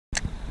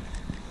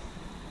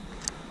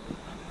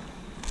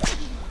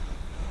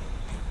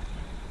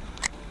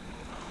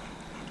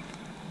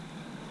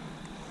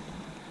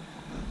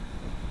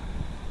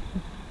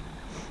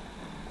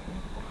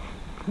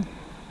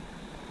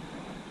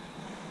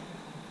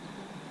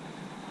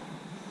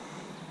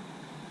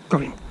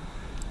Got him.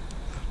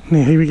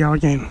 Now here we go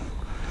again.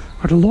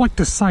 I'd like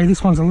to say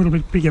this one's a little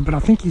bit bigger, but I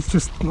think he's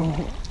just,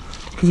 because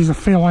he's a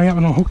fair way out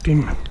when I hooked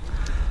him.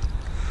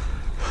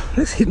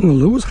 That's hitting the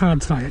lures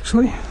hard today,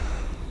 actually.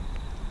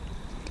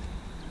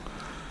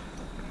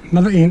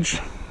 Another inch.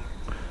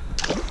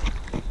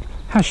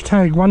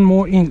 Hashtag 1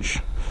 more inch.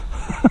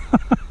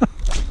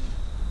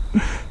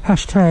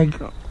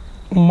 Hashtag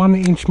 1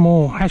 inch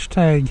more.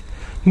 Hashtag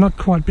not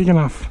quite big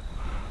enough.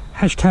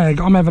 Hashtag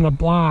I'm having a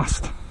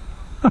blast.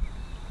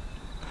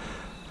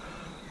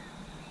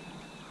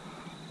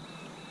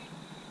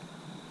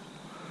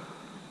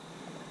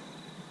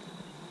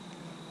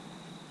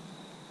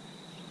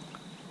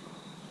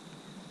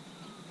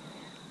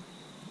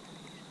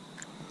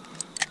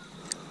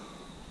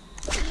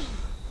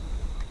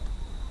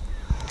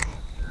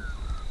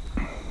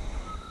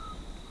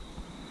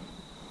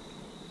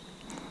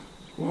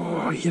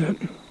 Oh, hit it.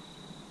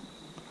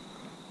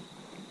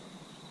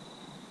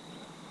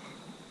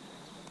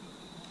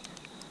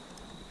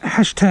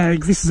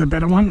 Hashtag this is a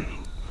better one.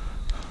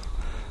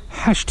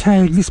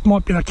 Hashtag this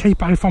might be the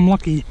keeper if I'm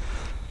lucky.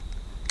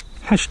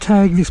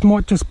 Hashtag this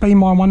might just be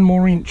my 1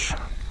 more inch.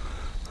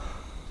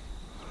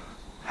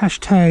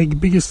 Hashtag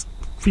biggest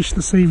fish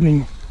this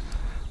evening.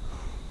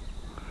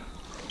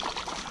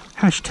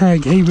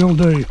 Hashtag he will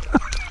do.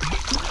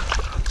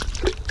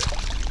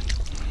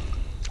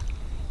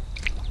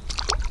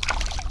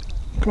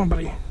 Come on,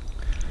 buddy.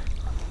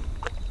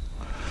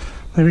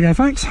 There we go,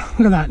 folks.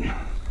 Look at that.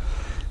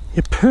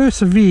 You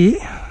persevere.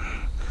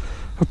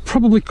 I've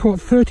probably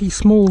caught 30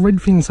 small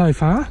redfin so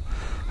far.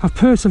 I've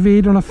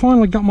persevered and I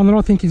finally got one that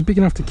I think is big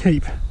enough to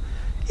keep.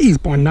 He's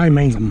by no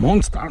means a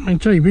monster. I mean,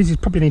 gee whiz, he's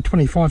probably only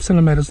 25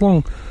 centimetres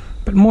long.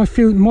 But my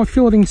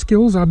filleting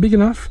skills are big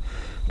enough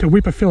to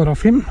whip a fillet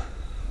off him.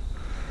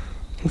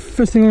 The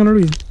first thing I'm going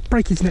to do is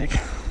break his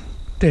neck.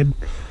 Dead.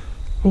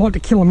 I like to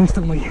kill him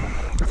instantly.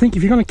 I think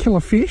if you're going to kill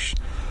a fish,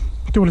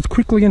 do it as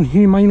quickly and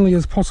humanely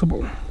as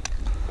possible.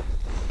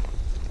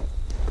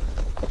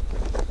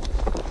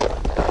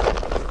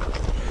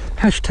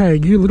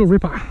 Hashtag you little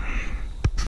ripper.